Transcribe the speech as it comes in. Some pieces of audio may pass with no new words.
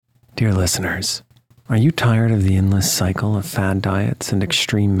Dear listeners, are you tired of the endless cycle of fad diets and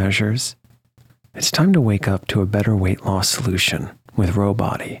extreme measures? It's time to wake up to a better weight loss solution with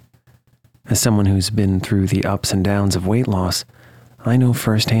Rowbody. As someone who's been through the ups and downs of weight loss, I know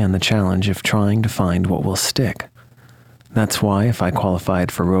firsthand the challenge of trying to find what will stick. That's why if I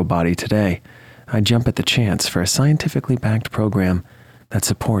qualified for Rowbody today, I'd jump at the chance for a scientifically backed program that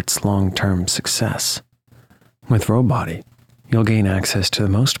supports long-term success. With Rowbody, you'll gain access to the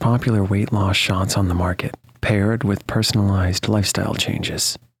most popular weight loss shots on the market, paired with personalized lifestyle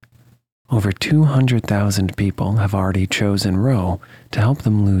changes. Over 200,000 people have already chosen Row to help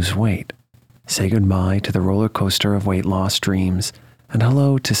them lose weight. Say goodbye to the roller coaster of weight loss dreams and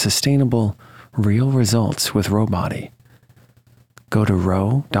hello to sustainable, real results with Rowbody. Go to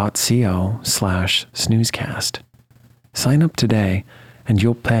row.co/snoozecast. Sign up today and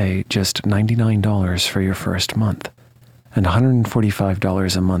you'll pay just $99 for your first month and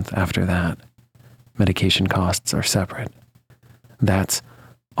 $145 a month after that. Medication costs are separate. That's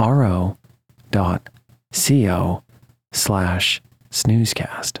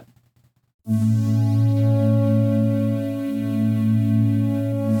ro.co/snoozecast.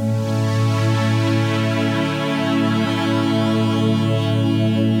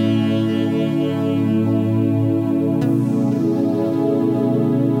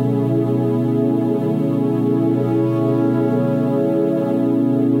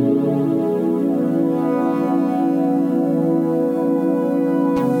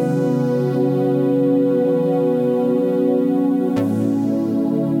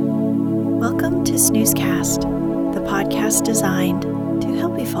 Welcome to Snoozecast, the podcast designed to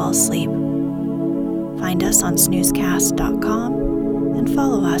help you fall asleep. Find us on snoozecast.com and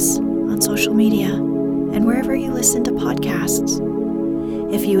follow us on social media and wherever you listen to podcasts.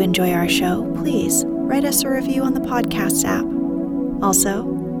 If you enjoy our show, please write us a review on the podcast app. Also,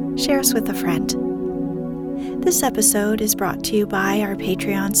 share us with a friend. This episode is brought to you by our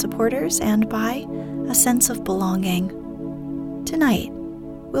Patreon supporters and by a sense of belonging. Tonight,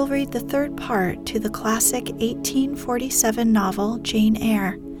 we'll read the third part to the classic 1847 novel Jane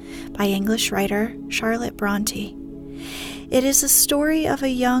Eyre by English writer Charlotte Bronte. It is a story of a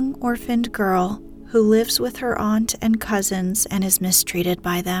young orphaned girl who lives with her aunt and cousins and is mistreated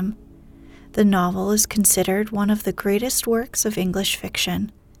by them. The novel is considered one of the greatest works of English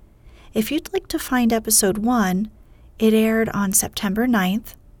fiction. If you'd like to find episode 1, it aired on September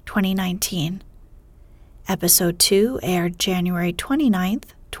 9th, 2019. Episode 2 aired January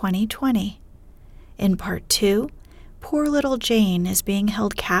 29th, 2020. In part 2, poor little Jane is being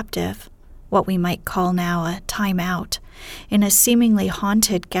held captive, what we might call now a timeout, in a seemingly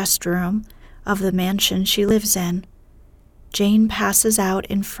haunted guest room of the mansion she lives in. Jane passes out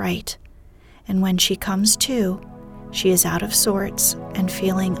in fright, and when she comes to, she is out of sorts and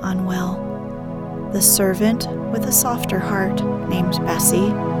feeling unwell. The servant with a softer heart, named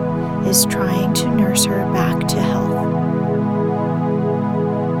Bessie, is trying to nurse her back to health.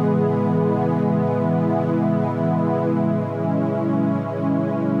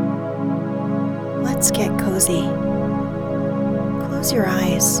 Let's get cozy. Close your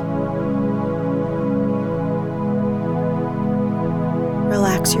eyes.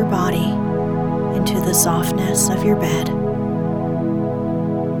 Relax your body into the softness of your bed.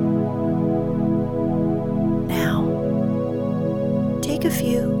 Now, take a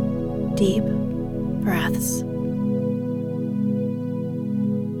few deep breaths.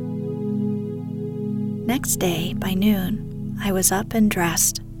 Next day, by noon, I was up and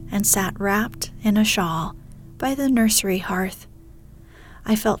dressed and sat wrapped in a shawl by the nursery hearth.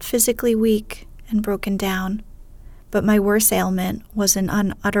 I felt physically weak and broken down, but my worst ailment was an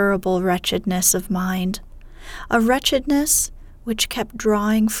unutterable wretchedness of mind, a wretchedness which kept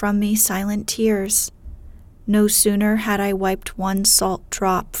drawing from me silent tears. No sooner had I wiped one salt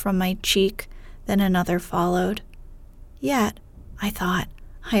drop from my cheek than another followed. Yet, I thought,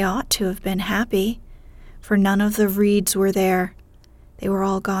 I ought to have been happy, for none of the Reeds were there. They were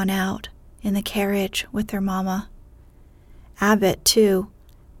all gone out in the carriage with their mama. Abbott, too,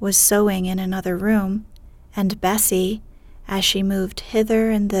 was sewing in another room, and Bessie, as she moved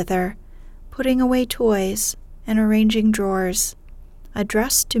hither and thither, putting away toys and arranging drawers,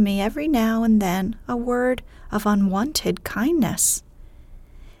 addressed to me every now and then a word of unwonted kindness.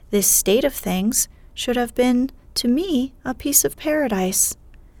 This state of things should have been, to me, a piece of paradise.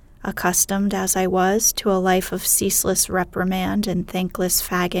 Accustomed as I was to a life of ceaseless reprimand and thankless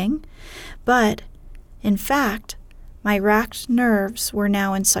fagging, but, in fact, my racked nerves were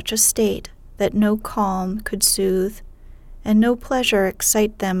now in such a state that no calm could soothe, and no pleasure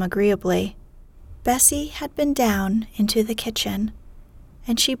excite them agreeably. Bessie had been down into the kitchen,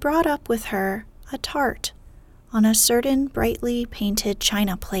 and she brought up with her a tart on a certain brightly painted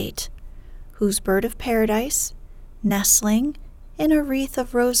china plate, whose bird of paradise, nestling in a wreath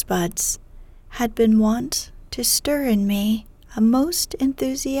of rosebuds, had been wont to stir in me a most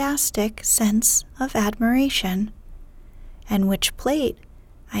enthusiastic sense of admiration, and which plate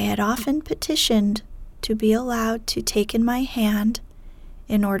I had often petitioned to be allowed to take in my hand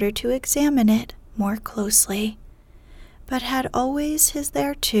in order to examine it more closely, but had always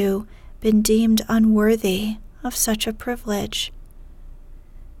hitherto been deemed unworthy of such a privilege.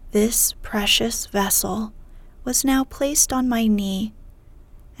 This precious vessel was now placed on my knee,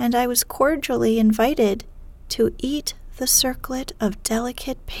 and I was cordially invited to eat the circlet of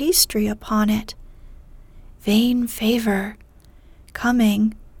delicate pastry upon it. Vain favor,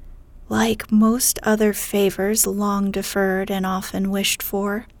 coming, like most other favors long deferred and often wished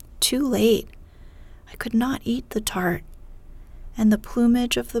for, too late. I could not eat the tart, and the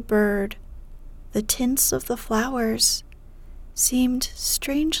plumage of the bird, the tints of the flowers, seemed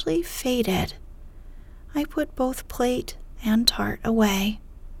strangely faded. I put both plate and tart away.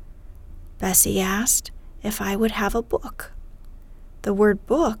 Bessie asked if I would have a book. The word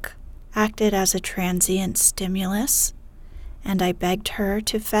book acted as a transient stimulus, and I begged her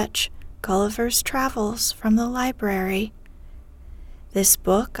to fetch Gulliver's Travels from the library. This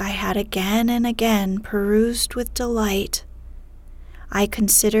book I had again and again perused with delight. I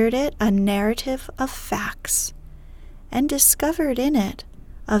considered it a narrative of facts, and discovered in it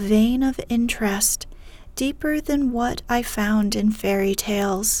a vein of interest deeper than what I found in fairy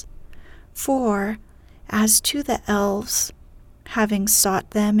tales. For, as to the elves, having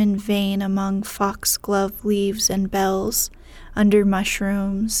sought them in vain among foxglove leaves and bells, under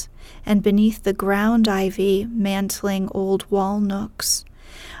mushrooms, and beneath the ground ivy mantling old wall nooks,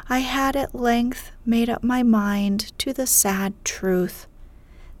 I had at length made up my mind to the sad truth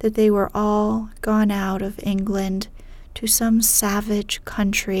that they were all gone out of England to some savage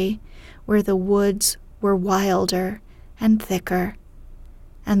country where the woods were wilder and thicker,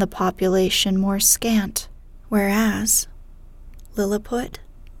 and the population more scant, whereas Lilliput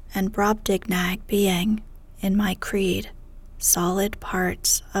and Brobdingnag being, in my creed, solid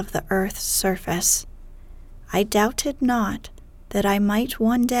parts of the earth's surface, I doubted not that I might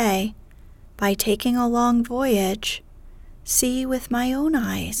one day, by taking a long voyage, see with my own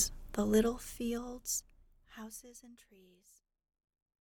eyes the little fields, houses, and trees.